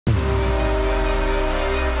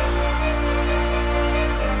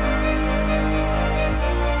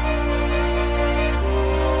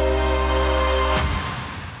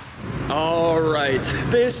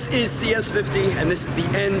right, this is CS50, and this is the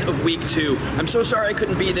end of week 2. I'm so sorry I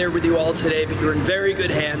couldn't be there with you all today, but you're in very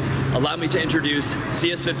good hands. Allow me to introduce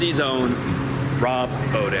CS50's own Rob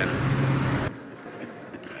Bowden.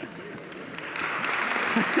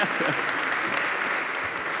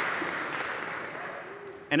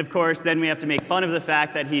 And of course, then we have to make fun of the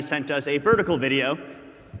fact that he sent us a vertical video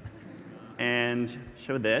and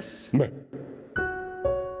show this.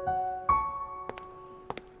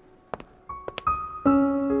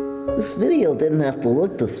 This video didn't have to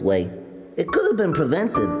look this way. It could have been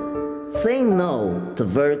prevented. Say no to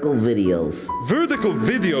vertical videos. Vertical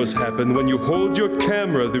videos happen when you hold your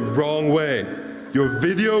camera the wrong way. Your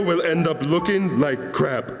video will end up looking like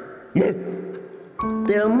crap.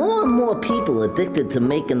 There are more and more people addicted to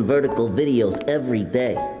making vertical videos every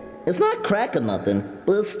day. It's not crack or nothing,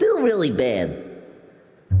 but it's still really bad.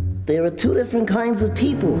 There are 2 different kinds of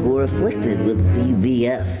people who are afflicted with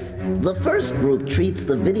VVS. The first group treats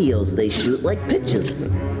the videos they shoot like pictures.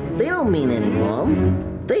 They don't mean any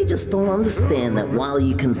harm. They just don't understand that while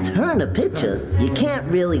you can turn a picture, you can't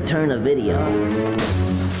really turn a video.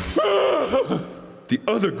 The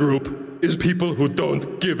other group is people who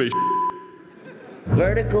don't give a shit.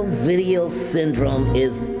 Vertical video syndrome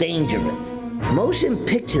is dangerous. Motion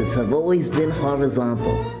pictures have always been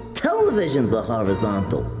horizontal. Televisions are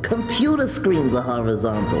horizontal. Computer screens are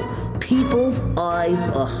horizontal. People's eyes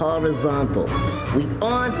are horizontal. We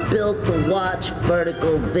aren't built to watch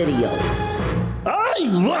vertical videos. I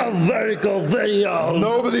love vertical videos!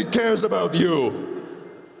 Nobody cares about you!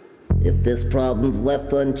 If this problem's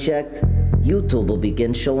left unchecked, YouTube will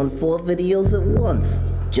begin showing 4 videos at once,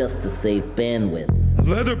 just to save bandwidth.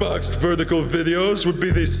 Letterboxed vertical videos would be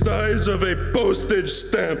the size of a postage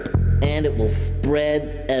stamp. And it will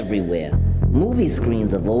spread everywhere. Movie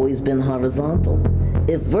screens have always been horizontal.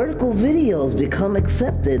 If vertical videos become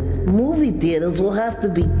accepted, movie theaters will have to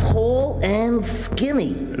be tall and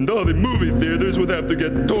skinny. And all the movie theaters would have to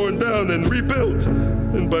get torn down and rebuilt.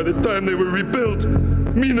 And by the time they were rebuilt,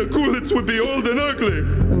 Mina Coolitz would be old and ugly.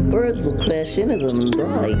 And birds will crash into them and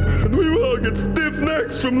die. And we will all get stiff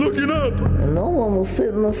necks from looking up. And no one will sit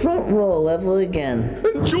in the front row ever again.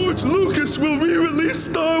 And George Lucas will re-release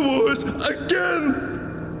Star Wars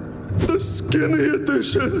again. The skinny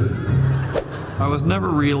edition. I was never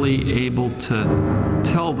really able to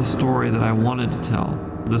tell the story that I wanted to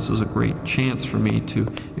tell. This is a great chance for me to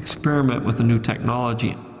experiment with a new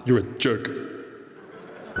technology. You're a jerk.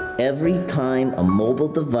 Every time a mobile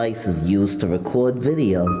device is used to record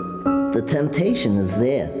video, the temptation is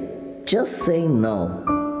there. Just say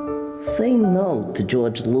no. Say no to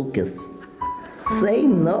George Lucas. Say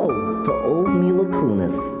no to old Mila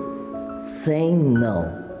Kunis. Say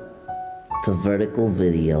no to vertical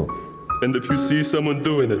videos. And if you see someone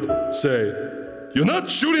doing it, say, "You're not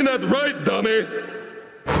shooting that right, dummy!"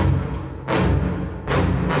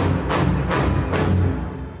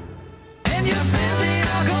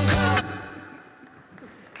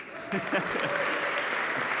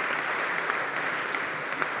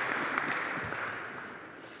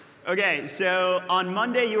 Okay, so on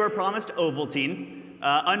Monday you were promised Ovaltine.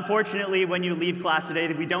 Unfortunately, when you leave class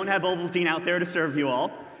today, we don't have Ovaltine out there to serve you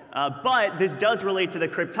all. But this does relate to the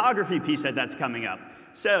cryptography piece that's coming up.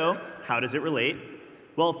 So how does it relate?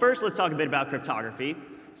 Well, first let's talk a bit about cryptography.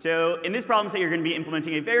 So in this problem set, you're going to be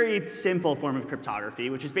implementing a very simple form of cryptography,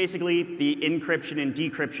 which is basically the encryption and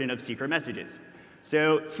decryption of secret messages.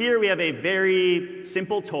 So here we have a very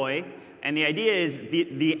simple toy, and the idea is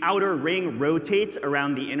the outer ring rotates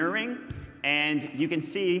around the inner ring, and you can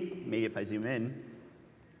see, maybe if I zoom in,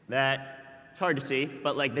 that it's hard to see,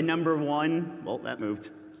 but like the number 1, well, that moved.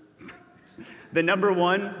 The number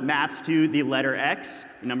 1 maps to the letter X.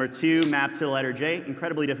 Number 2 maps to the letter J.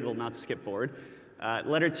 Incredibly difficult not to skip forward.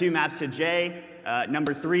 Letter 2 maps to J.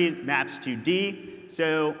 Number 3 maps to D.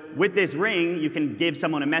 So with this ring, you can give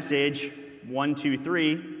someone a message, 1, 2,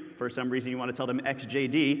 3. For some reason, you want to tell them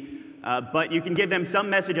XJD. But you can give them some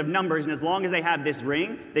message of numbers, and as long as they have this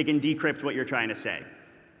ring, they can decrypt what you're trying to say.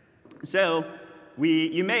 So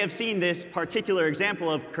you may have seen this particular example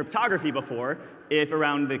of cryptography before. If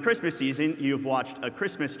around the Christmas season you've watched A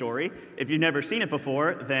Christmas Story. If you've never seen it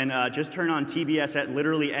before, then just turn on TBS at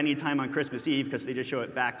literally any time on Christmas Eve, because they just show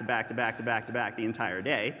it back to back to back to back to back the entire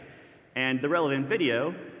day. And the relevant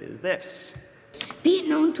video is this. Be it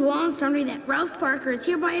known to all and sundry that Ralph Parker is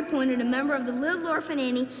hereby appointed a member of the Little Orphan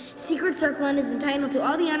Annie Secret Circle and is entitled to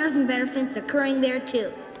all the honors and benefits occurring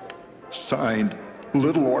thereto. Signed,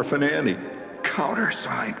 Little Orphan Annie.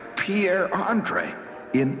 Countersigned, Pierre Andre,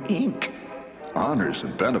 in ink. Honors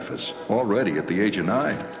and benefits already at the age of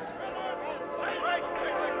 9.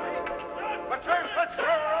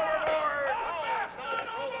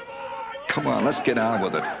 Come on, let's get on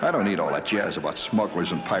with it. I don't need all that jazz about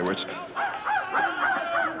smugglers and pirates.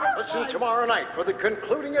 Listen tomorrow night for the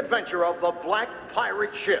concluding adventure of the Black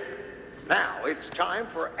Pirate Ship. Now it's time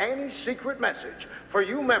for Annie's secret message for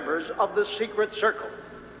you members of the Secret Circle.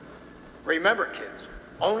 Remember, kids,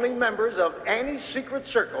 only members of Annie's Secret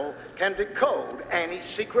Circle can decode Annie's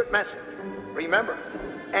secret message. Remember,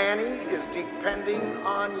 Annie is depending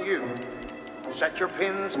on you. Set your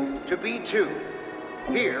pins to B2.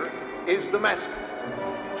 Here is the message.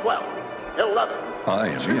 12, 11. I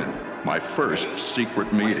am in my first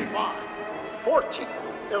secret meeting. 5, 14,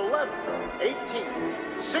 11, 18,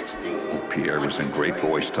 16. Oh, Pierre was in great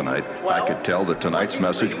voice tonight. I could tell that tonight's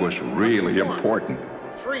message was really important.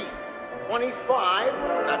 3, 25.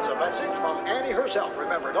 That's a message from Annie herself.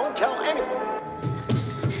 Remember, don't tell anyone.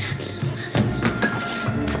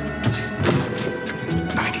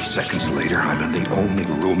 90 seconds later, I'm in the only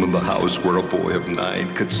room in the house where a boy of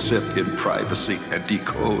 9 could sit in privacy and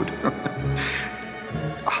decode.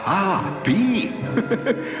 Aha, B.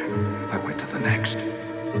 I went to the next.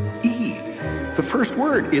 E. The first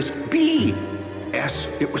word is B. S.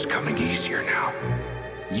 It was coming easier now.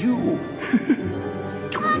 U.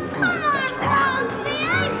 25. That's R.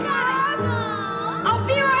 I'll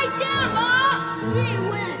be right there, Ma. Gee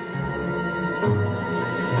whiz.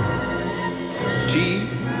 T.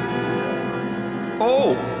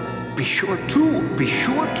 O. Be sure to. Be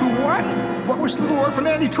sure to what? What was little orphan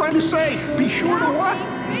Annie trying to say? Be sure to what?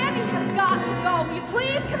 Randy has got to go. Will you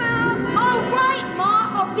please come out? All right,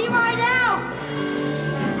 Ma. I'll be right out.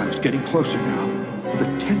 I was getting closer now. The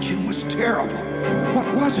tension was terrible. What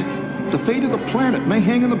was it? The fate of the planet may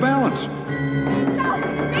hang in the balance. No,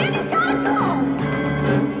 Randy's got to go.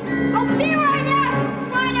 I'll be right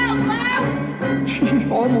out. Crying out loud. Gee,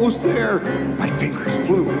 almost there. My fingers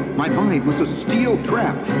flew. My mind was a steel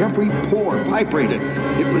trap. Every pore vibrated.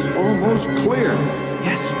 It was almost clear.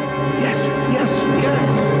 Yes, yes, yes, yes.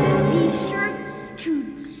 Be sure to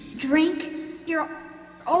drink your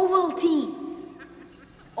Ovaltine.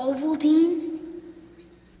 Ovaltine?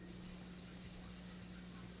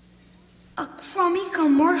 A crummy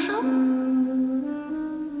commercial?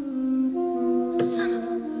 Son of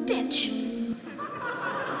a bitch.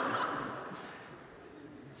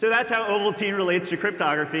 So that's how Ovaltine relates to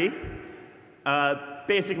cryptography.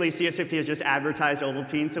 Basically, CS50 has just advertised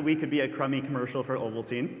Ovaltine, so we could be a crummy commercial for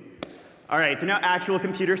Ovaltine. All right, so now actual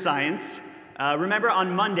computer science. Remember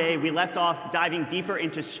on Monday, we left off diving deeper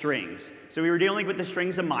into strings. So we were dealing with the string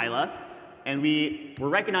Zamila, and we were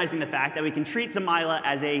recognizing the fact that we can treat Zamila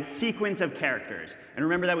as a sequence of characters. And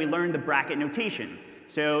remember that we learned the bracket notation.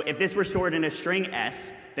 So if this were stored in a string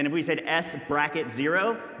S, then if we said S bracket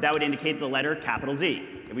 0, that would indicate the letter capital Z.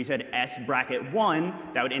 If we said S bracket 1,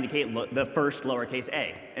 that would indicate the first lowercase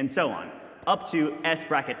a, and so on. Up to S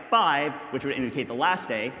bracket 5, which would indicate the last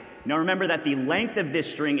A. Now remember that the length of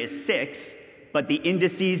this string is 6, but the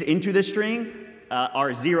indices into the string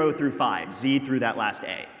are 0 through 5, Z through that last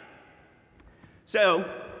A. So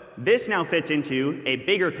this now fits into a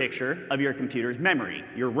bigger picture of your computer's memory,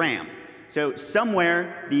 your RAM. So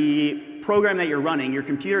somewhere, the program that you're running, your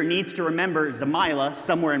computer needs to remember Zamila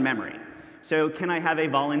somewhere in memory. So can I have a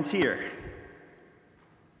volunteer?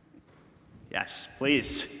 Yes,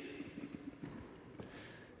 please.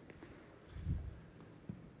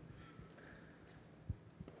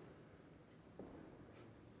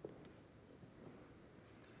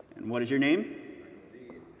 And what is your name? Dean.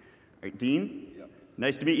 All right, Dean? Yep.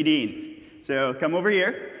 Nice to meet you, Dean. So come over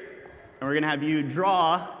here, and we're going to have you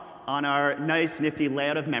draw on our nice, nifty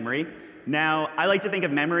layout of memory. Now, I like to think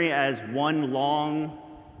of memory as one long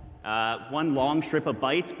strip of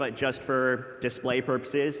bytes, but just for display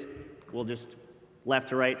purposes, we'll just left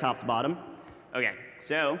to right, top to bottom. OK,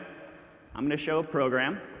 so I'm going to show a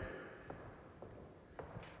program.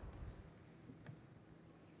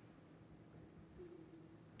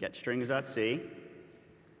 getStrings.c.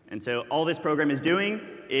 And so all this program is doing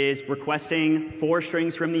is requesting 4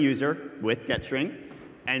 strings from the user with getString,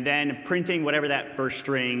 and then printing whatever that first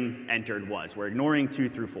string entered was. We're ignoring 2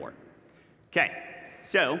 through 4. OK,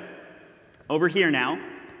 so over here now,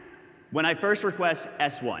 when I first request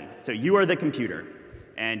S1, so you are the computer,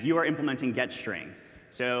 and you are implementing getString.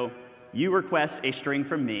 So you request a string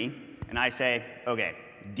from me, and I say, OK,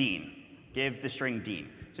 Dean. Give the string Dean.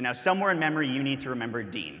 So now somewhere in memory, you need to remember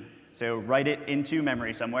Dean. So write it into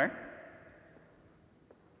memory somewhere.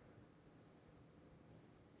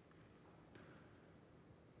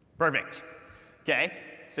 Perfect. OK,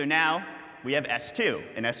 so now we have S2.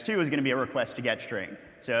 And S2 is going to be a request to getString.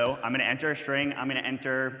 So I'm going to enter a string. I'm going to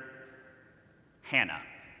enter Hannah.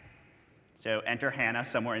 So enter Hannah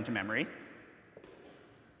somewhere into memory.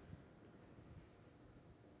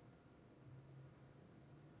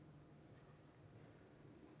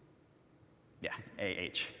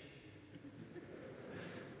 AH.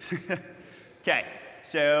 OK,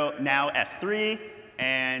 so now S3,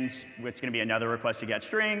 and it's going to be another request to get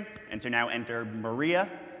string. And so now enter Maria.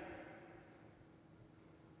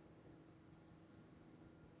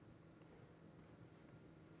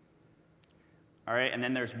 All right, and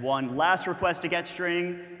then there's one last request to get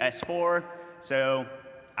string, S4. So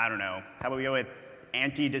I don't know. How about we go with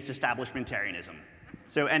anti-disestablishmentarianism?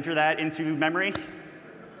 So enter that into memory.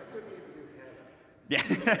 Yeah.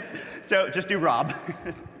 So just do Rob.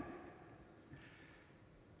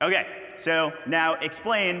 OK, so now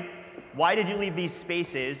explain, why did you leave these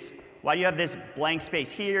spaces? Why do you have this blank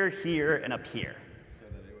space here, here, and up here? So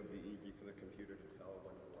that it would be easy for the computer to tell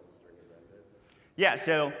when one string is ended. Yeah,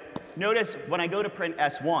 so notice when I go to print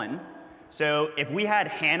S1, so if we had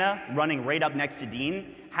Hannah running right up next to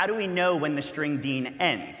Dean, how do we know when the string Dean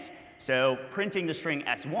ends? So printing the string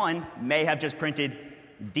S1 may have just printed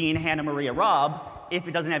Dean, Hannah, Maria, Rob, if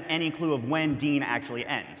it doesn't have any clue of when Dean actually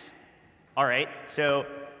ends. All right, so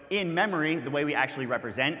in memory, the way we actually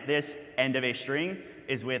represent this end of a string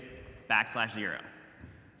is with \0.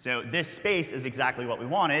 So this space is exactly what we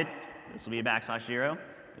wanted. This will be a \0,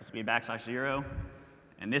 this will be a \0,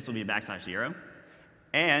 and this will be a \0.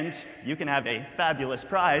 And you can have a fabulous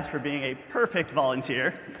prize for being a perfect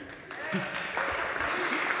volunteer.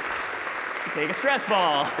 Take a stress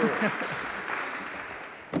ball.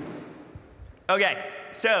 OK,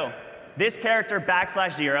 so this character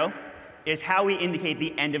 \0 is how we indicate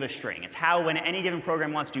the end of a string. It's how, when any given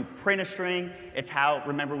program wants to print a string, it's how,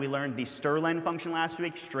 remember we learned the strlen function last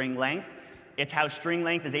week, string length. It's how string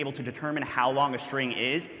length is able to determine how long a string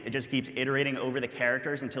is. It just keeps iterating over the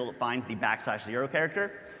characters until it finds the \0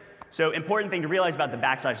 character. So important thing to realize about the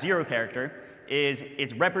 \0 character is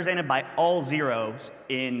it's represented by all zeros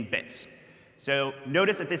in bits. So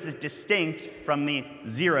notice that this is distinct from the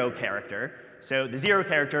 0 character. So the 0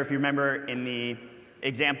 character, if you remember in the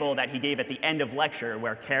example that he gave at the end of lecture,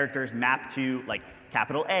 where characters map to, like,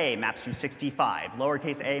 capital A maps to 65,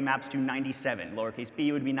 lowercase a maps to 97, lowercase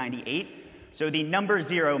b would be 98. So the number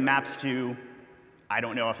 0 maps to, I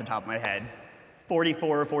don't know off the top of my head,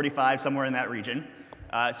 44 or 45, somewhere in that region.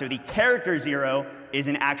 So the character 0 is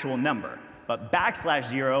an actual number, but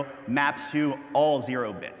 \0 maps to all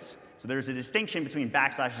 0 bits. So there's a distinction between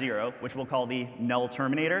 \0, which we'll call the null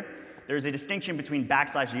terminator. There's a distinction between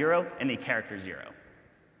 \0 and the character 0.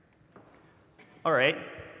 All right,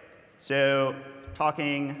 so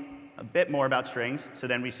talking a bit more about strings. So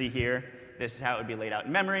then we see here, this is how it would be laid out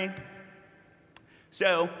in memory.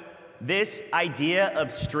 So this idea of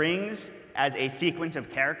strings as a sequence of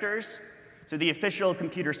characters, so the official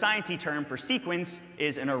computer science-y term for sequence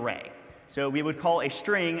is an array. So we would call a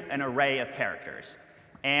string an array of characters.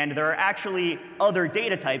 And there are actually other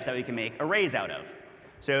data types that we can make arrays out of.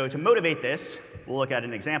 So to motivate this, we'll look at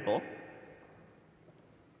an example.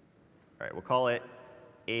 All right, we'll call it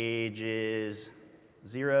ages0.c.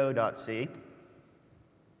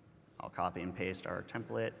 I'll copy and paste our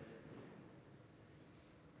template.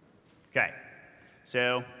 OK,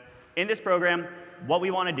 so in this program, what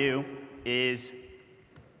we want to do is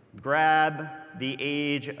grab the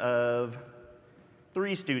age of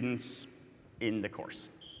 3 students in the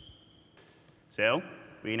course. So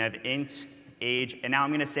we can have int age, and now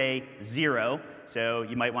I'm going to say 0. So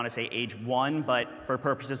you might want to say age 1, but for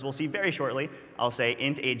purposes we'll see very shortly, I'll say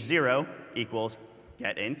int age 0 equals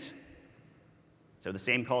getInt. So the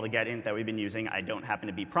same call to getInt that we've been using. I don't happen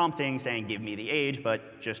to be prompting saying give me the age,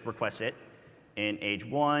 but just request it. Int age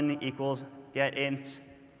 1 equals getInt,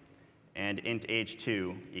 and int age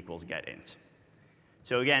 2 equals getInt.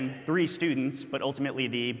 So again, 3 students, but ultimately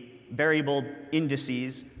the variable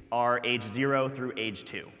indices are age 0 through age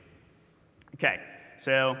 2. OK,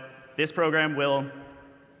 so this program will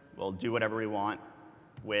do whatever we want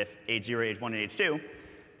with age 0, age 1, and age 2.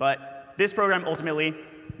 But this program ultimately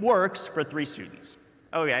works for 3 students.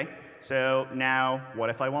 OK, so now what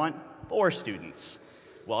if I want 4 students?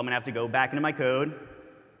 Well, I'm going to have to go back into my code,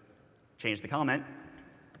 change the comment,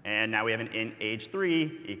 and now we have an int age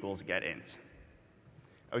 3 equals getInt.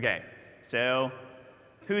 OK, so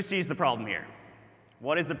who sees the problem here?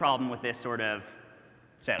 What is the problem with this sort of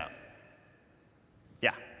setup?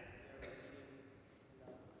 Yeah.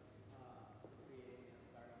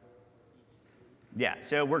 Yeah,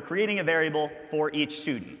 so we're creating a variable for each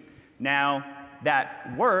student. Now,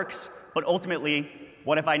 that works, but ultimately,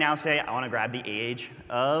 what if I now say I want to grab the age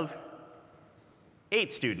of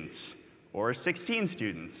 8 students, or 16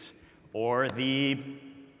 students, or the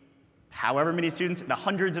however many students, the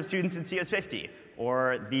hundreds of students in CS50,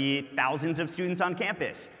 or the thousands of students on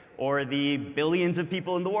campus, or the billions of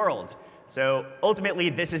people in the world. So ultimately,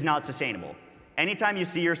 this is not sustainable. anytime you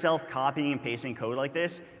see yourself copying and pasting code like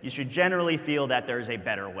this, you should generally feel that there's a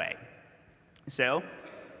better way. So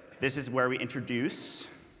this is where we introduce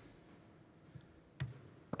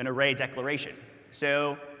an array declaration.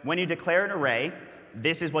 So when you declare an array,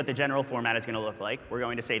 this is what the general format is going to look like. We're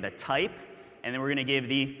going to say the type, and then we're going to give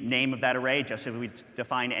the name of that array, just as we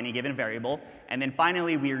define any given variable. And then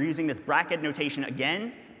finally, we are using this bracket notation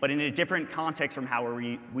again, but in a different context from how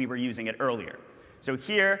we were using it earlier. So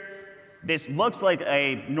here, this looks like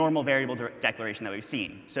a normal variable declaration that we've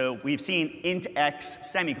seen. So we've seen int x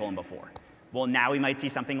semicolon before. Well, now we might see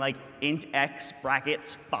something like int x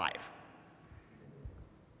brackets 5.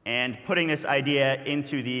 And putting this idea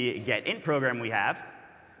into the getInt program we have,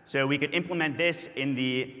 so we could implement this in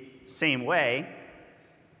the same way.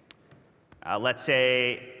 Let's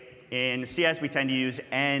say in CS we tend to use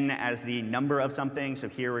n as the number of something. So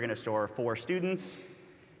here we're going to store 4 students.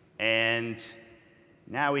 And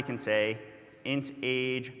now we can say int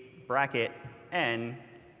age bracket n,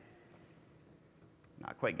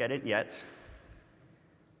 not quite get it yet,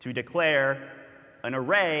 to declare an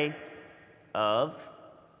array of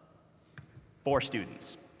 4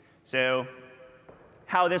 students. So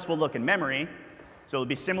how this will look in memory, so it'll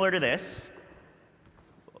be similar to this.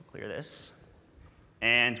 We'll clear this.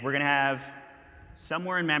 And we're going to have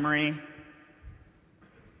somewhere in memory,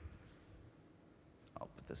 I'll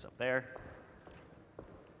put this up there.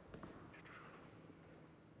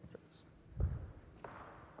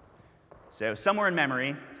 So somewhere in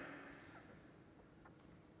memory,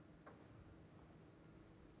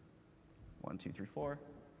 one, two, three, 4.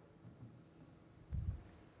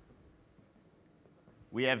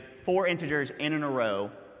 We have 4 integers in a row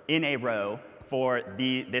for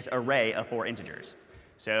this array of 4 integers.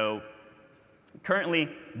 So currently,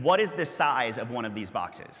 what is the size of one of these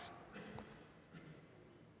boxes?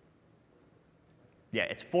 Yeah,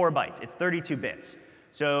 it's 4 bytes. It's 32 bits.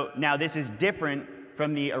 So now this is different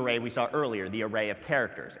from the array we saw earlier, the array of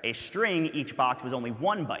characters. A string, each box was only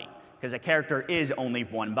 1 byte, because a character is only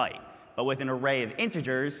 1 byte. But with an array of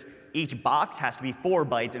integers, each box has to be 4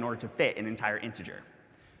 bytes in order to fit an entire integer.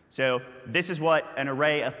 So this is what an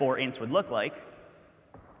array of 4 ints would look like.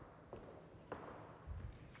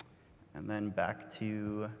 And then back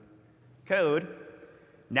to code.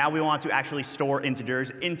 Now we want to actually store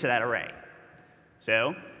integers into that array.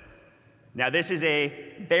 So now this is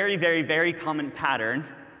a very, very, very common pattern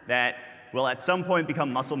that will at some point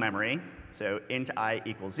become muscle memory. So int I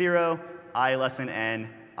equals 0, I less than n,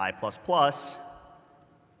 I plus plus,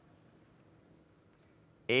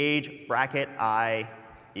 age bracket I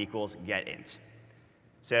equals getInt.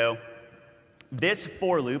 So this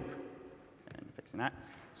for loop, and fixing that.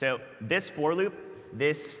 So this for loop,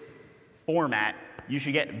 this format, you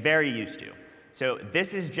should get very used to. So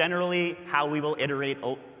this is generally how we will iterate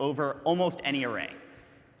over almost any array.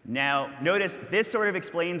 Now notice this sort of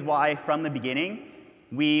explains why from the beginning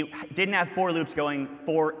we didn't have for loops going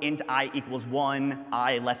for int I equals 1,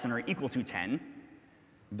 I less than or equal to 10.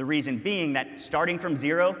 The reason being that starting from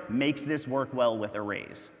 0 makes this work well with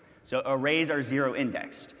arrays. So arrays are 0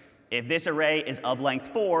 indexed. If this array is of length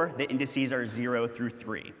 4, the indices are 0 through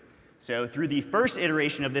 3. So through the first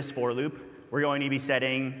iteration of this for loop, we're going to be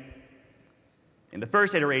setting, in the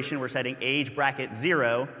first iteration, we're setting age bracket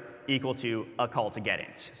 0 equal to a call to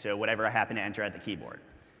getInt. So whatever I happen to enter at the keyboard.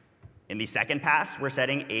 In the second pass, we're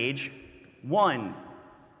setting age 1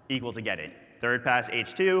 equal to getInt. Third pass,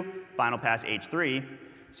 age 2. Final pass, age 3.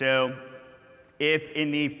 So if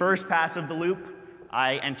in the first pass of the loop,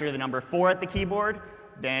 I enter the number 4 at the keyboard,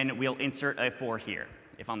 then we'll insert a 4 here.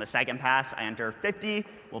 If on the second pass I enter 50,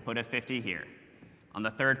 we'll put a 50 here. On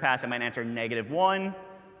the third pass, I might enter -1,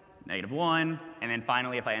 -1, and then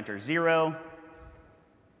finally if I enter 0.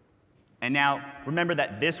 And now remember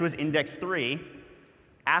that this was index 3.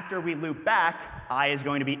 After we loop back, I is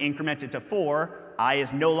going to be incremented to 4. I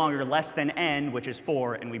is no longer less than n, which is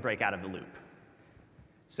 4, and we break out of the loop.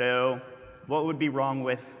 So what would be wrong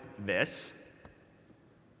with this?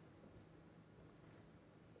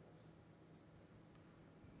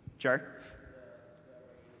 Sure.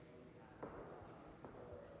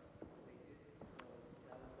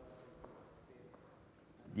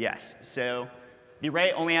 Yes. So the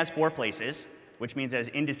array only has 4 places, which means it has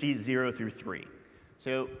indices 0 through 3.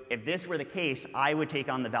 So if this were the case, I would take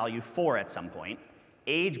on the value 4 at some point.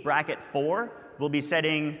 Age bracket 4 will be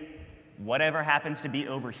setting whatever happens to be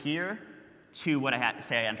over here to what I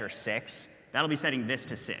say I enter 6. That'll be setting this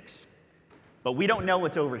to 6. But we don't know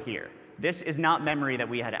what's over here. This is not memory that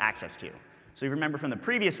we had access to. So you remember from the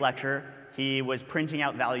previous lecture, he was printing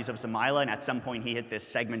out values of Samila, and at some point he hit this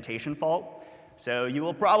segmentation fault. So you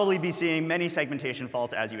will probably be seeing many segmentation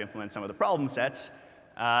faults as you implement some of the problem sets.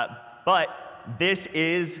 But this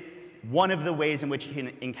is one of the ways in which you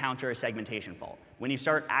can encounter a segmentation fault, when you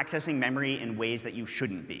start accessing memory in ways that you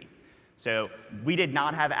shouldn't be. So we did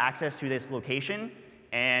not have access to this location,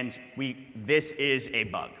 and this is a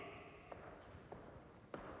bug.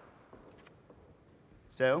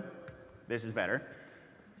 So this is better.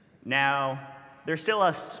 Now, there's still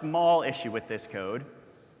a small issue with this code,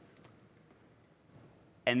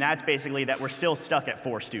 and that's basically that we're still stuck at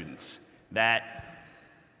 4 students. That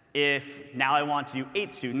if now I want to do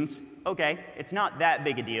 8 students, OK, it's not that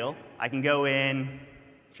big a deal. I can go in,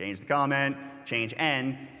 change the comment, change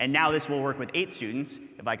n, and now this will work with 8 students.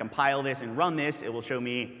 If I compile this and run this, it will show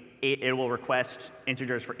me it will request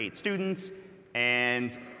integers for 8 students,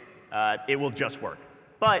 and it will just work.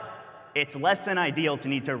 But it's less than ideal to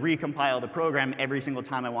need to recompile the program every single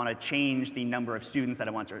time I want to change the number of students that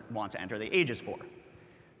I want to enter the ages for.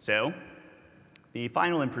 So the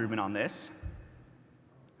final improvement on this,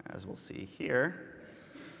 as we'll see here,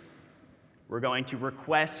 we're going to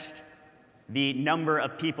request the number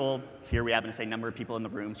of people. Here we happen to say number of people in the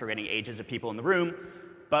room, so we're getting ages of people in the room.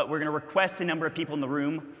 But we're going to request the number of people in the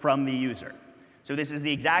room from the user. So this is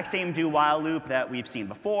the exact same do-while loop that we've seen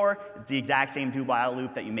before. It's the exact same do-while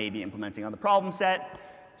loop that you may be implementing on the problem set.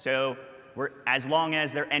 So as long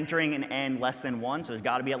as they're entering an n less than 1, so there's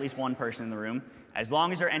got to be at least 1 person in the room. As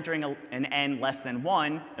long as they're entering an n less than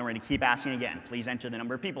 1, then we're going to keep asking again, please enter the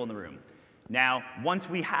number of people in the room. Now, once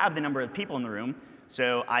we have the number of people in the room,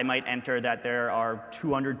 so I might enter that there are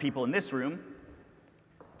 200 people in this room,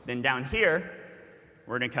 then down here,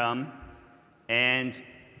 we're going to come and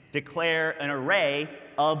declare an array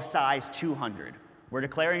of size 200. We're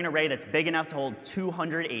declaring an array that's big enough to hold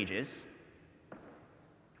 200 ages.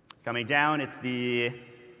 Coming down, it's the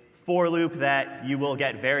for loop that you will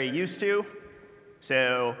get very used to.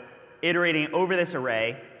 So iterating over this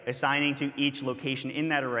array, assigning to each location in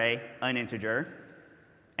that array an integer.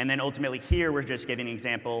 And then ultimately here, we're just giving an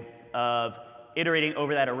example of iterating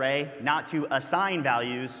over that array, not to assign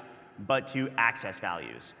values, but to access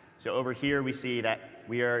values. So over here, we see that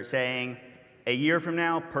we are saying a year from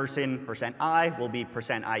now, person %i will be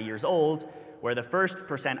 %i years old, where the first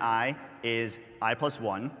 %i is I plus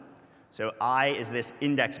 1. So I is this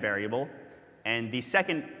index variable. And the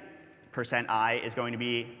second %i is going to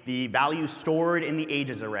be the value stored in the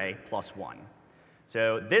ages array plus 1.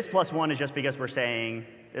 So this plus 1 is just because we're saying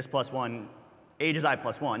this plus 1, ages I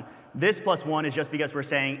plus 1. This plus 1 is just because we're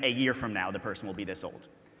saying a year from now the person will be this old.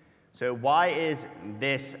 So why is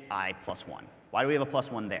this I plus 1? Why do we have a plus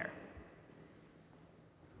 1 there?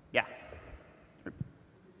 Yeah.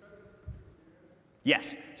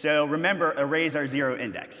 Yes. So remember, arrays are 0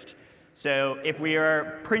 indexed. So if we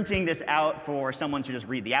are printing this out for someone to just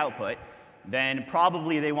read the output, then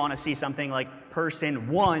probably they want to see something like person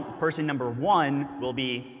number 1 will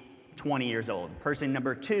be 20 years old. Person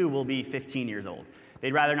number 2 will be 15 years old.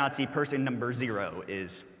 They'd rather not see person number 0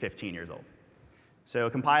 is 15 years old. So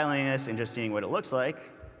compiling this and just seeing what it looks like,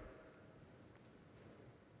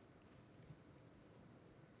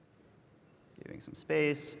 giving some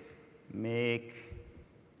space, make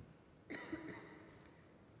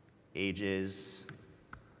ages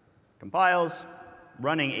compiles,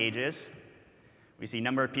 running ages. We see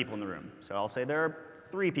number of people in the room. So I'll say there are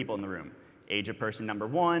 3 people in the room. Age of person number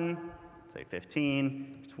 1, say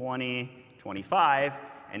 15, 20, 25.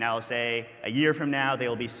 And now I'll say a year from now, they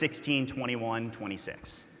will be 16, 21,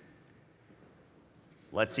 26.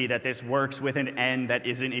 Let's see that this works with an n that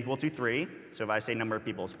isn't equal to 3. So if I say number of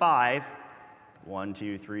people is 5, 1,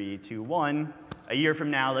 2, 3, 2, 1, a year from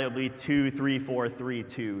now, they'll be 2, 3, 4, 3,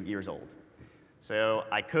 2 years old. So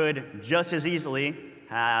I could just as easily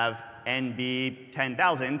have n be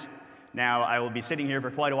 10,000. Now I will be sitting here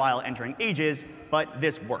for quite a while entering ages, but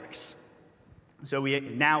this works. So we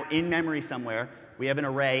now in memory somewhere, we have an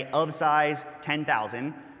array of size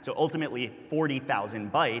 10,000, so ultimately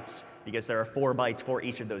 40,000 bytes, because there are 4 bytes for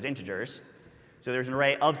each of those integers. So there's an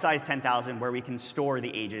array of size 10,000 where we can store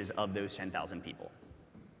the ages of those 10,000 people.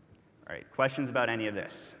 All right, questions about any of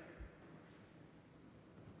this?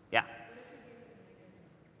 Yeah?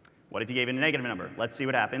 What if you gave it a negative number? Let's see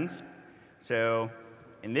what happens. So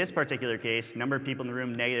in this particular case, number of people in the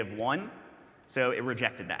room, -1. So it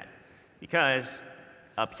rejected that. Because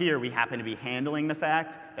up here, we happen to be handling the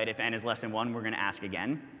fact that if n is less than 1, we're going to ask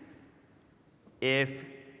again. If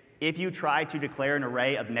you try to declare an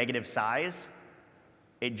array of negative size,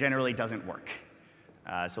 it generally doesn't work.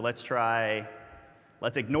 So let's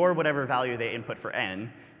ignore whatever value they input for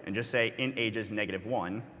n, and just say int ages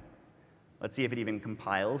 -1. Let's see if it even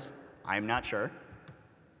compiles. I'm not sure.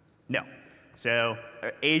 No. So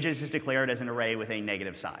ages is declared as an array with a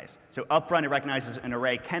negative size. So up front, it recognizes an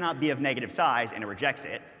array cannot be of negative size, and it rejects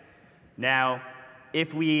it. Now,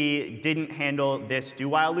 if we didn't handle this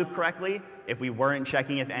do-while loop correctly, if we weren't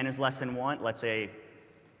checking if n is less than 1, let's say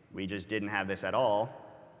we just didn't have this at all,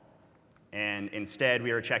 and instead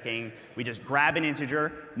we were checking, we just grab an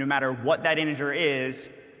integer, no matter what that integer is,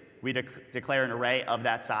 we declare an array of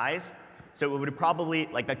that size. So it would probably,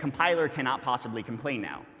 like the compiler cannot possibly complain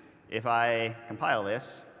now. If I compile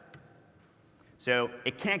this, so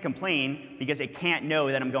it can't complain because it can't know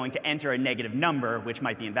that I'm going to enter a negative number, which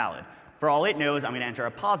might be invalid. For all it knows, I'm going to enter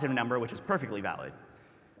a positive number, which is perfectly valid.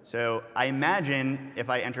 So I imagine if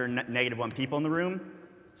I enter -1 people in the room,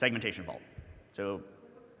 segmentation fault. So,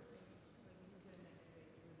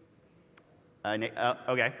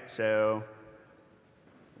 OK, so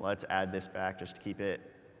let's add this back just to keep it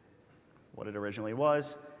what it originally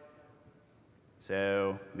was.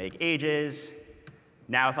 So make ages.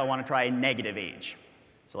 Now if I want to try a negative age.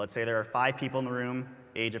 So let's say there are 5 people in the room.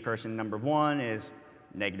 Age of person number 1 is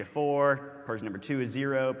 -4. Person number 2 is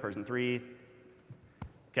 0. Person 3.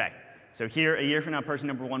 OK, so here, a year from now, person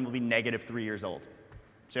number 1 will be -3 years old.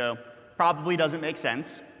 So probably doesn't make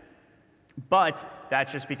sense. But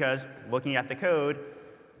that's just because looking at the code,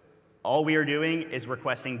 all we are doing is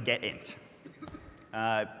requesting getInt.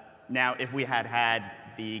 Now, if we had had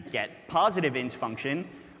the getPositiveInt function,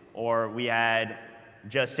 or we had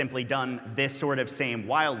just simply done this sort of same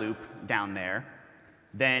while loop down there,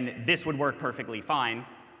 then this would work perfectly fine.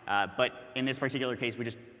 But in this particular case, we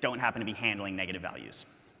just don't happen to be handling negative values.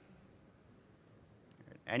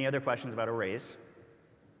 Any other questions about arrays?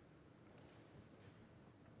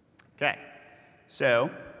 OK, so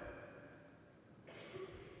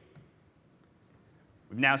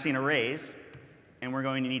we've now seen arrays. And we're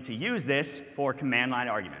going to need to use this for command line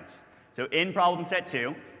arguments. So in problem set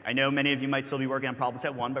 2, I know many of you might still be working on problem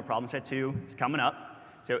set 1, but problem set 2 is coming up.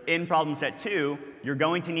 So in problem set 2, you're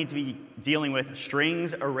going to need to be dealing with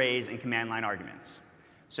strings, arrays, and command line arguments.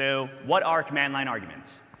 So what are command line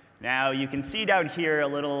arguments? Now, you can see down here a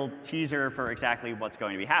little teaser for exactly what's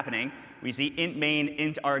going to be happening. We see int main,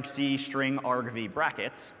 int argc, string argv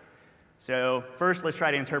brackets. So first, let's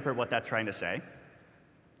try to interpret what that's trying to say.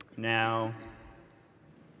 Now,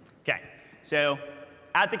 OK, so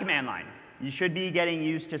at the command line, you should be getting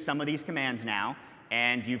used to some of these commands now,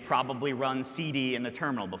 and you've probably run cd in the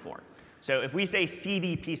terminal before. So if we say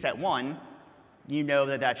cd pset1, you know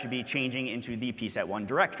that that should be changing into the pset1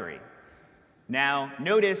 directory. Now,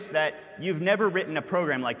 notice that you've never written a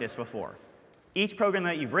program like this before. Each program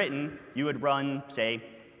that you've written, you would run, say,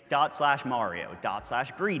 ./Mario,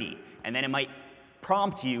 ./greedy, and then it might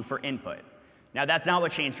prompt you for input. Now, that's not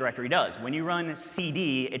what change directory does. When you run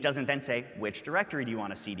cd, it doesn't then say, which directory do you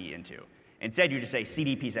want to cd into? Instead, you just say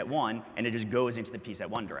cd pset1, and it just goes into the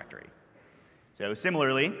pset1 directory. So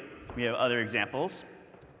similarly, we have other examples.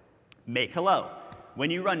 Make hello. When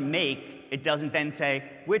you run make, it doesn't then say,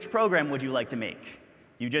 which program would you like to make?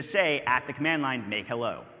 You just say, at the command line, make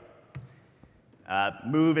hello.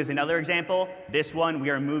 Move is another example. This one, we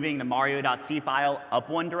are moving the mario.c file up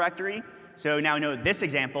one directory. So now note this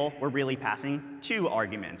example, we're really passing 2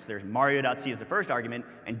 arguments. There's mario.c as the first argument,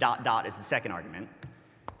 and .. is the second argument.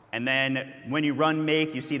 And then when you run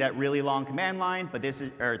make, you see that really long command line, but this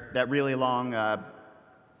is, or that really long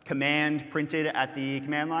command printed at the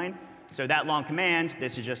command line. So that long command,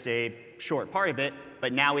 this is just a short part of it,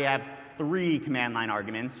 but now we have 3 command line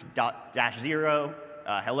arguments, -0,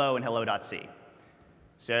 hello, and hello.c.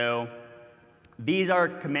 So these are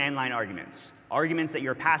command line arguments, arguments that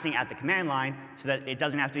you're passing at the command line so that it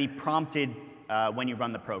doesn't have to be prompted when you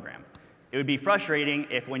run the program. It would be frustrating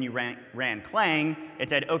if when you ran clang, it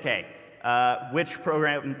said, OK, which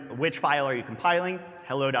file are you compiling?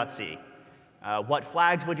 Hello.c. What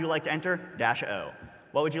flags would you like to enter? -o.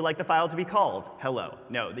 What would you like the file to be called? Hello.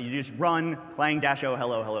 No, you just run clang -o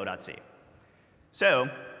hello hello.c. So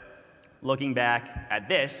looking back at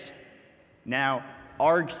this, now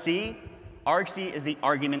argc is the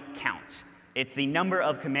argument count. It's the number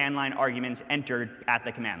of command line arguments entered at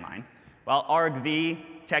the command line. While argv,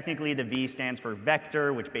 technically the v stands for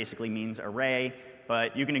vector, which basically means array,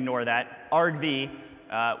 but you can ignore that. Argv,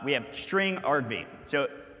 we have string argv. So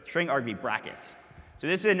string argv brackets. So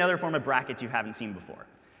this is another form of brackets you haven't seen before.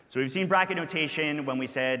 So we've seen bracket notation when we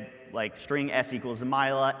said like string s equals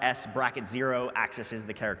Zamila, s bracket 0 accesses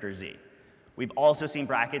the character z. We've also seen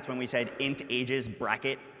brackets when we said int ages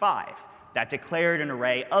bracket 5. That declared an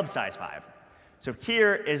array of size 5. So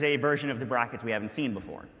here is a version of the brackets we haven't seen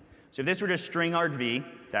before. So if this were just string argv,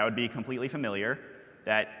 that would be completely familiar,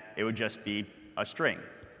 that it would just be a string.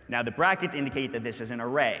 Now the brackets indicate that this is an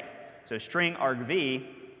array. So string argv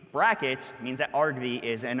brackets means that argv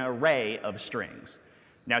is an array of strings.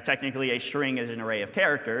 Now technically a string is an array of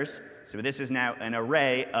characters, so this is now an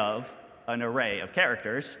array of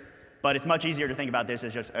characters, but it's much easier to think about this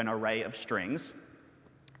as just an array of strings.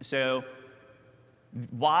 So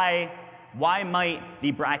why might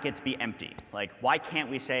the brackets be empty? Like, why can't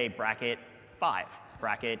we say bracket 5,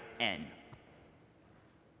 bracket n?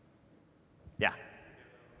 Yeah.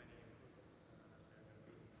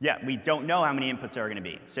 Yeah, we don't know how many inputs there are going to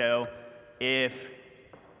be. So if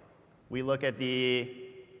we look at the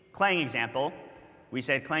Clang example, we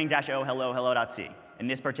said clang-o hello hello.c. In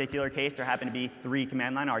this particular case, there happen to be 3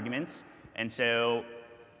 command line arguments. And so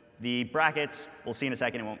the brackets, we'll see in a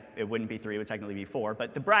second, it wouldn't be 3, it would technically be 4.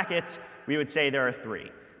 But the brackets, we would say there are 3.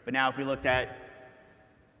 But now if we looked at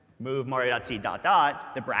move mario.c ...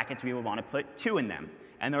 the brackets, we would want to put 2 in them.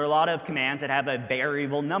 And there are a lot of commands that have a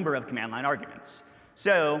variable number of command line arguments.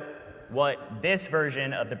 So what this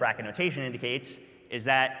version of the bracket notation indicates is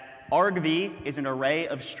that argv is an array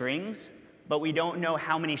of strings, but we don't know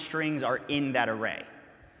how many strings are in that array.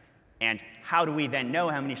 And how do we then know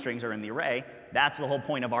how many strings are in the array? That's the whole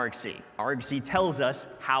point of argc. Argc tells us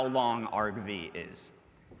how long argv is.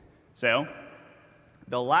 So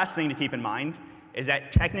the last thing to keep in mind is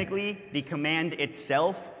that technically the command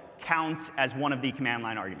itself counts as one of the command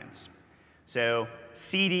line arguments. So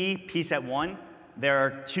cd pset1, there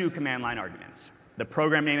are 2 command line arguments. The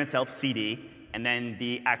program name itself, cd, and then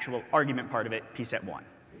the actual argument part of it, pset1.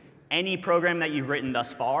 Any program that you've written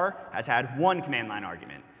thus far has had 1 command line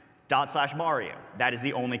argument. /Mario, that is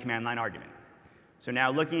the only command line argument. So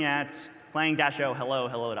now looking at clang-o hello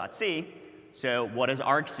hello.c, so what is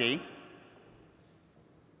argc?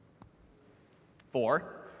 4.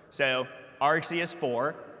 So argc is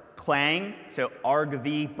 4. Clang, so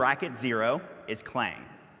argv bracket 0 is clang.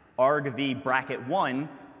 Argv bracket 1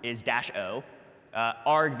 is -o.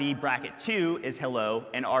 Argv bracket 2 is hello,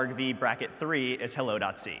 and argv bracket 3 is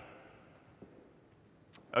hello.c.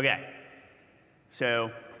 OK,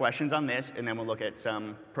 so questions on this, and then we'll look at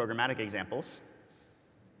some programmatic examples.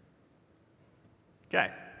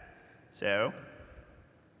 OK, so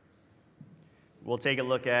we'll take a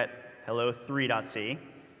look at hello3.c.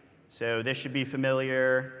 So this should be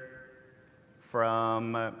familiar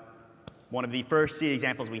from one of the first C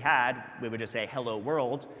examples we had. We would just say hello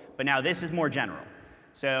world, but now this is more general.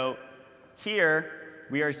 So here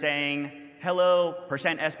we are saying hello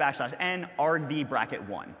 %s\n argv bracket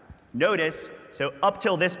 1. Notice, so up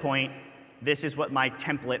till this point, this is what my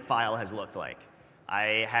template file has looked like.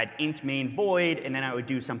 I had int main void, and then I would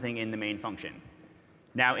do something in the main function.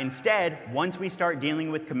 Now instead, once we start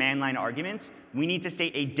dealing with command line arguments, we need to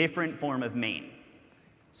state a different form of main.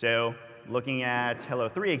 So looking at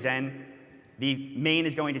hello3 again, the main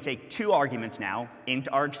is going to take 2 arguments now, int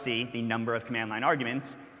argc, the number of command line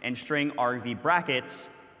arguments, and string argv brackets,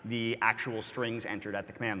 the actual strings entered at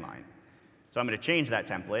the command line. So I'm going to change that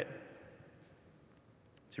template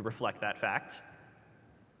to reflect that fact.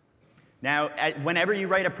 Now, whenever you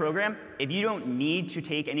write a program, if you don't need to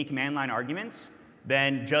take any command line arguments,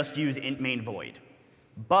 then just use int main void.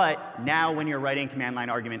 But now when you're writing command line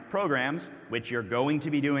argument programs, which you're going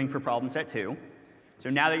to be doing for problem set 2, so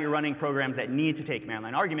now that you're running programs that need to take command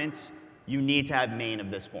line arguments, you need to have main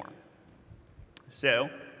of this form. So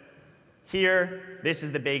here, this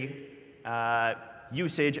is the big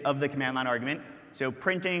usage of the command line argument. So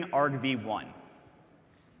printing argv1.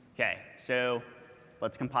 OK, so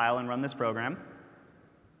let's compile and run this program.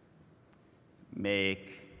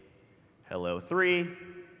 Make hello3,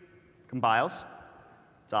 compiles,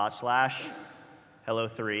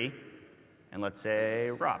 /hello3, and let's say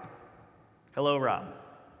Rob. Hello, Rob.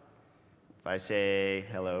 If I say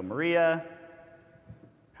hello, Maria,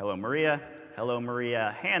 hello, Maria, hello,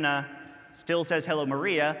 Maria, Hannah, still says hello,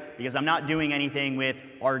 Maria, because I'm not doing anything with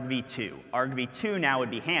argv2. Argv2 now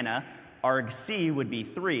would be Hannah. Argc would be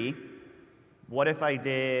 3. What if I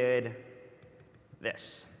did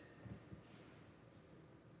this?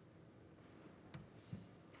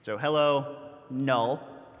 So hello, null.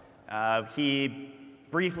 He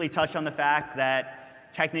briefly touched on the fact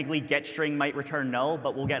that technically getString might return null,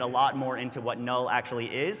 but we'll get a lot more into what null actually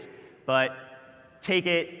is. But take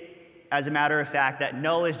it as a matter of fact that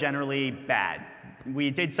null is generally bad.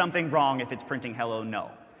 We did something wrong if it's printing hello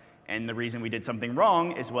null. And the reason we did something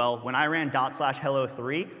wrong is, well, when I ran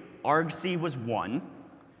 /hello3, argc was 1.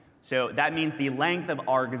 So that means the length of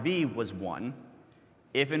argv was 1.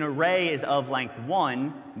 If an array is of length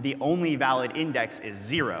 1, the only valid index is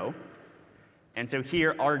 0. And so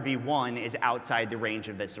here, argv1 is outside the range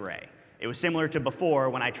of this array. It was similar to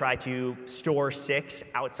before when I tried to store 6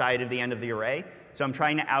 outside of the end of the array. So I'm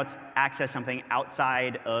trying to access something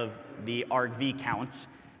outside of the argv counts,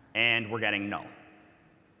 and we're getting null.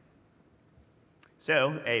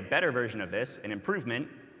 So a better version of this, an improvement,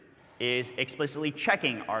 is explicitly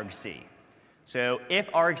checking argc. So if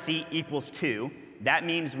argc equals 2, that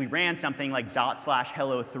means we ran something like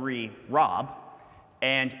 ./hello3 rob,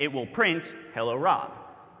 and it will print hello rob.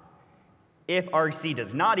 If argc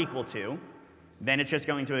does not equal 2, then it's just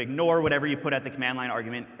going to ignore whatever you put at the command line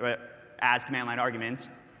argument as command line arguments,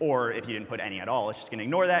 or if you didn't put any at all, it's just going to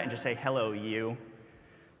ignore that and just say hello you.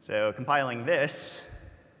 So compiling this,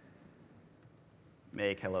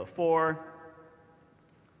 make hello 4,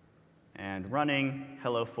 and running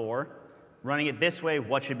hello 4. Running it this way,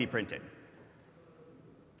 what should be printed?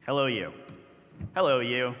 Hello you. Hello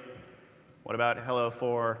you. What about hello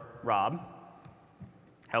 4 Rob?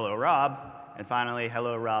 Hello Rob. And finally,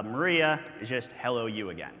 hello Rob Maria is just hello you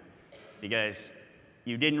again. Because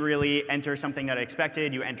you didn't really enter something that I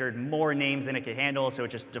expected. You entered more names than it could handle, so it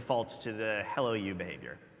just defaults to the hello you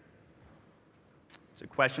behavior. So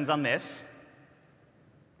questions on this?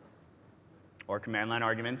 Or command line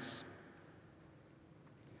arguments?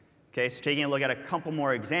 Okay, so taking a look at a couple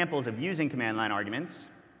more examples of using command line arguments.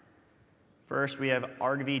 First, we have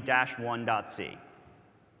argv-1.c.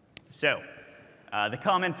 So the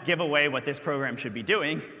comments give away what this program should be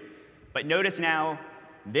doing, but notice now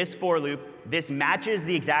this for loop, this matches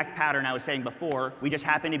the exact pattern I was saying before. We just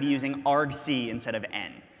happen to be using argc instead of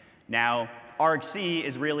n. Now, argc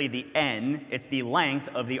is really the n. It's the length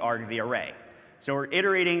of the argv array. So we're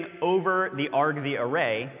iterating over the argv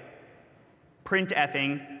array,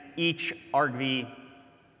 printfing each argv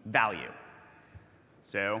value.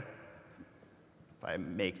 So if I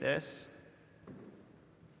make this,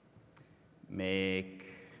 make,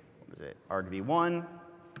 what is it, argv1,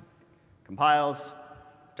 compiles,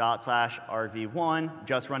 ./argv1,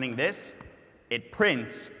 just running this, it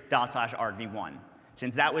prints ./argv1,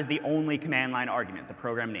 since that was the only command line argument, the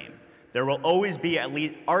program name. There will always be at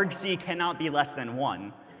least, argc cannot be less than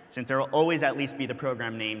 1, since there will always at least be the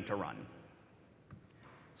program name to run.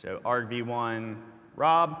 So argv1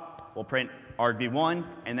 rob will print argv1,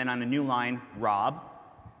 and then on a new line, rob.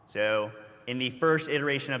 So in the first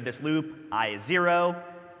iteration of this loop, I is 0,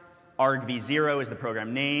 argv0 is the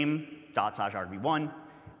program name, ./argv1,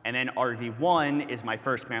 and then argv1 is my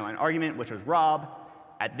first command line argument, which was rob.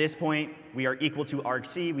 At this point, we are equal to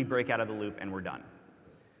argc, we break out of the loop, and we're done.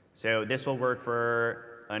 So this will work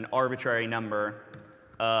for an arbitrary number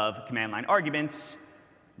of command line arguments.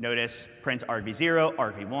 Notice print argv0,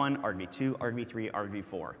 argv1, argv2, argv3,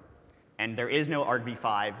 argv4. And there is no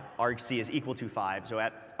argv5. Argc is equal to 5. So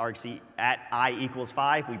at I equals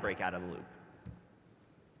 5, we break out of the loop.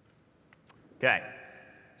 OK.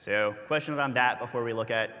 So questions on that before we look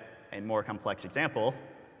at a more complex example.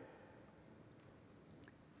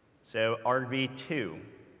 So argv2.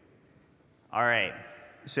 All right.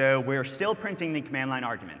 So we're still printing the command line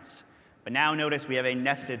arguments. But now notice we have a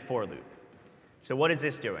nested for loop. So what is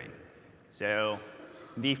this doing? So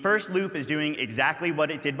the first loop is doing exactly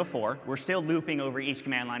what it did before. We're still looping over each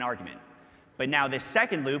command line argument. But now this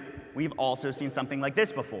second loop, we've also seen something like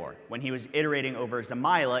this before, when he was iterating over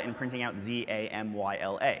Zamyla and printing out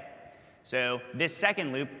ZAMYLA. So this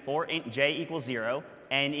second loop, for int j equals 0,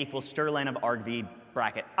 n equals strlen of argv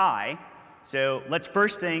bracket I. So let's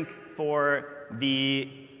first think for the,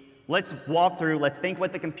 let's walk through, let's think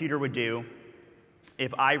what the computer would do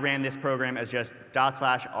if I ran this program as just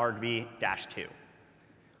 ./argv-2.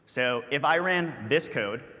 So if I ran this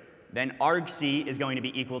code, then argc is going to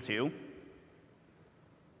be equal to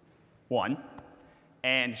 1.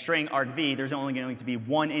 And string argv, there's only going to be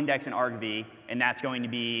one index in argv, and that's going to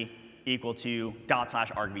be equal to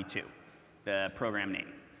 ./argv2, the program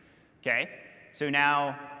name. OK? So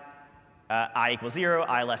now I equals 0,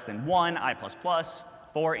 I less than 1, I plus plus.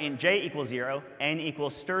 For int j equals 0, n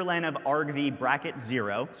equals strlen of argv bracket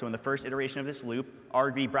 0. So in the first iteration of this loop,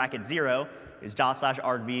 argv bracket 0 is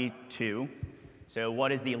 ./argv2. So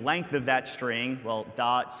what is the length of that string? Well,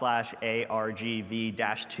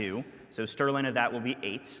 ./argv-2. So strlen of that will be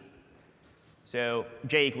 8. So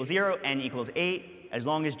j equals 0, n equals 8. As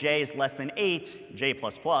long as j is less than 8, j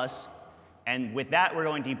plus plus. And with that, we're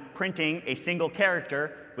going to be printing a single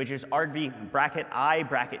character, which is argv bracket I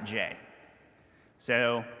bracket j.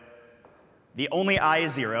 So the only I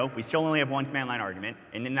is 0. We still only have one command line argument.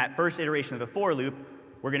 And in that first iteration of the for loop,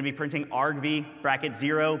 we're going to be printing argv bracket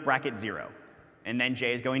 0 bracket 0. And then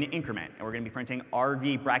j is going to increment. And we're going to be printing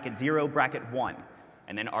argv bracket 0 bracket 1.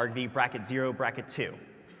 And then argv bracket 0 bracket 2.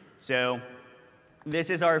 So this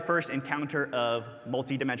is our first encounter of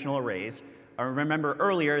multi-dimensional arrays. Remember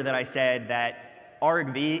earlier that I said that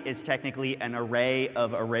argv is technically an array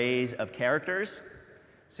of arrays of characters.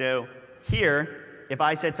 So here, if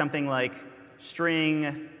I said something like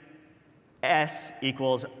string s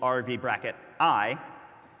equals argv bracket I,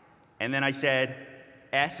 and then I said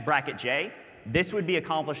s bracket j, this would be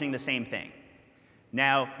accomplishing the same thing.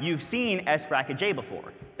 Now, you've seen s bracket j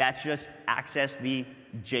before. That's just access the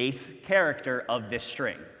jth character of this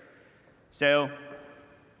string. So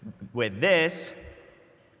with this,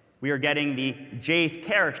 we are getting the jth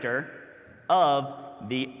character of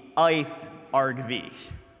the ith argv.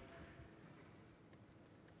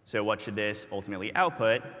 So what should this ultimately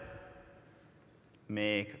output?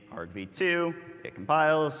 Make argv2, it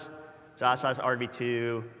compiles, /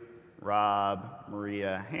 argv2, Rob,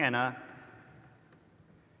 Maria, Hannah,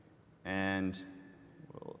 and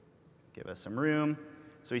we'll give us some room.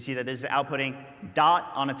 So we see that this is outputting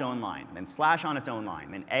dot on its own line, then slash on its own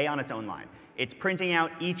line, then a on its own line. It's printing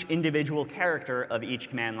out each individual character of each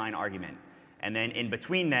command line argument. And then in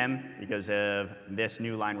between them, because of this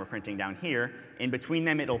new line we're printing down here, in between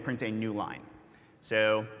them it'll print a new line.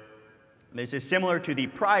 So this is similar to the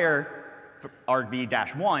prior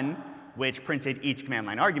argv-1, which printed each command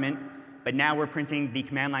line argument, but now we're printing the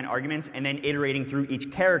command line arguments and then iterating through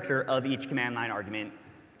each character of each command line argument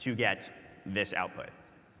to get this output.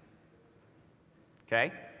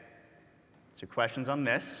 Okay? So questions on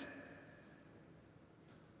this?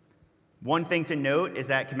 One thing to note is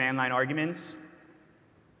that command line arguments,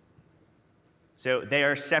 so they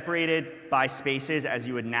are separated by spaces as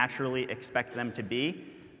you would naturally expect them to be.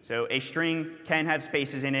 So a string can have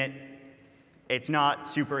spaces in it. It's not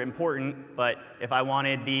super important, but if I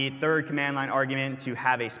wanted the third command line argument to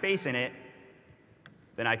have a space in it,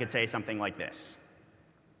 then I could say something like this.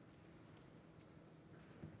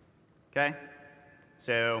 Okay?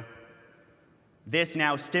 So this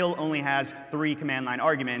now still only has 3 command line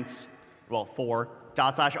arguments, well, 4,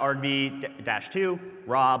 /argv-2,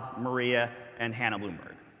 Rob, Maria, and Hannah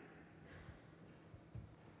Bloomberg.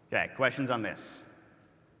 Okay, questions on this?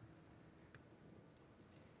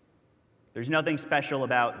 There's nothing special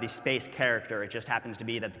about the space character. It just happens to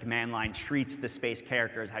be that the command line treats the space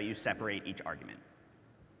character as how you separate each argument.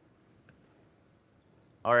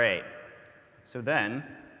 All right, so then,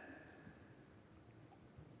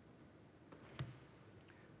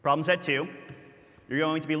 problem set 2, you're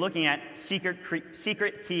going to be looking at secret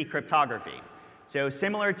key cryptography. So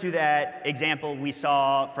similar to that example we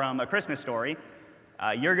saw from A Christmas Story,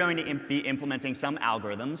 you're going to be implementing some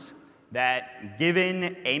algorithms that,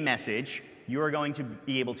 given a message, you are going to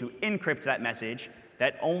be able to encrypt that message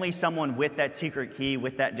that only someone with that secret key,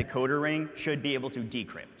 with that decoder ring, should be able to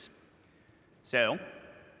decrypt. So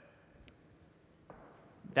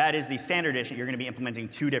that is the standard edition. You're going to be implementing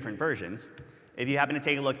 2 different versions. If you happen to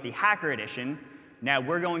take a look at the hacker edition, now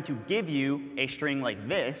we're going to give you a string like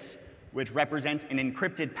this, which represents an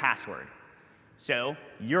encrypted password. So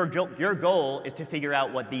your goal is to figure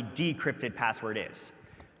out what the decrypted password is.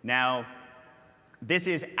 Now, this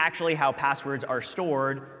is actually how passwords are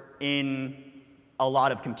stored in a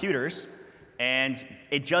lot of computers, and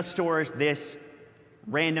it just stores this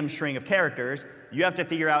random string of characters. You have to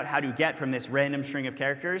figure out how to get from this random string of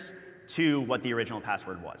characters to what the original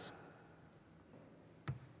password was.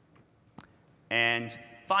 And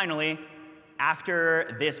finally,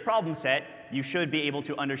 after this problem set, you should be able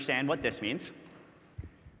to understand what this means.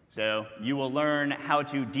 So you will learn how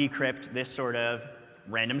to decrypt this sort of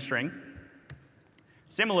random string.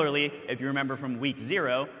 Similarly, if you remember from week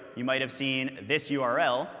 0, you might have seen this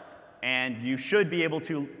URL, and you should be able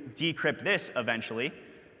to decrypt this eventually.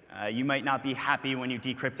 You might not be happy when you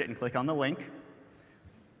decrypt it and click on the link.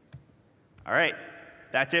 All right,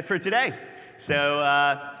 that's it for today.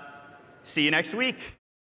 So see you next week.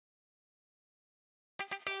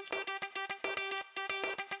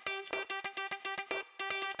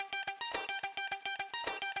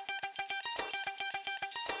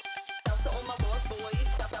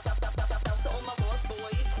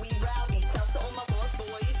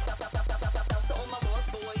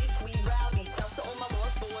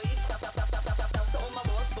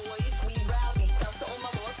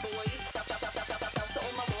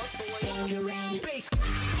 Bass.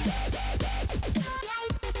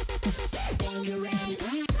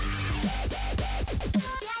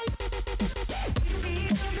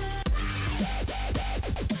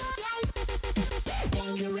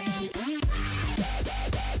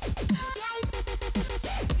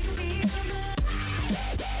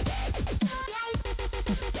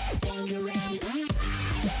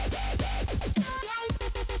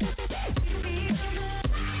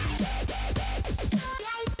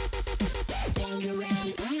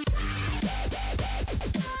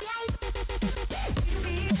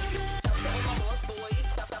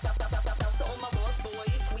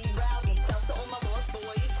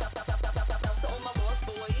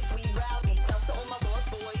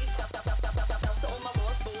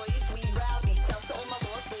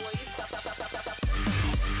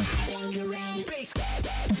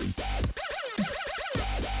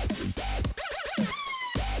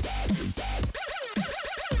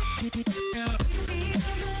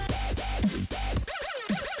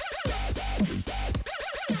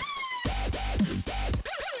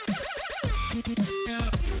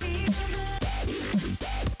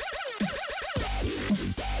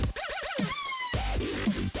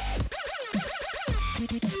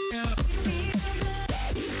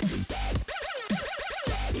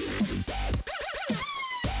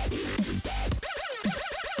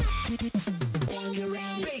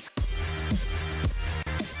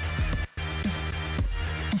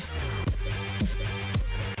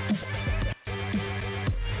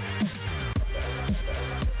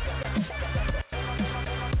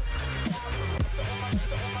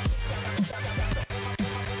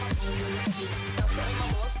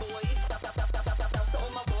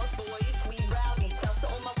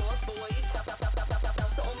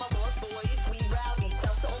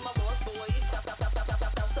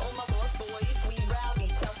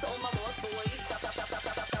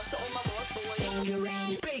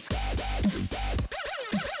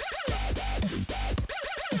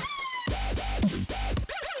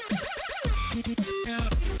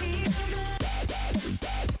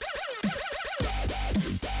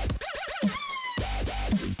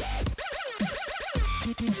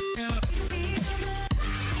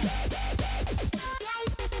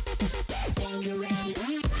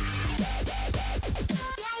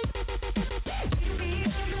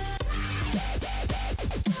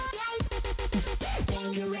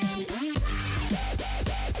 You're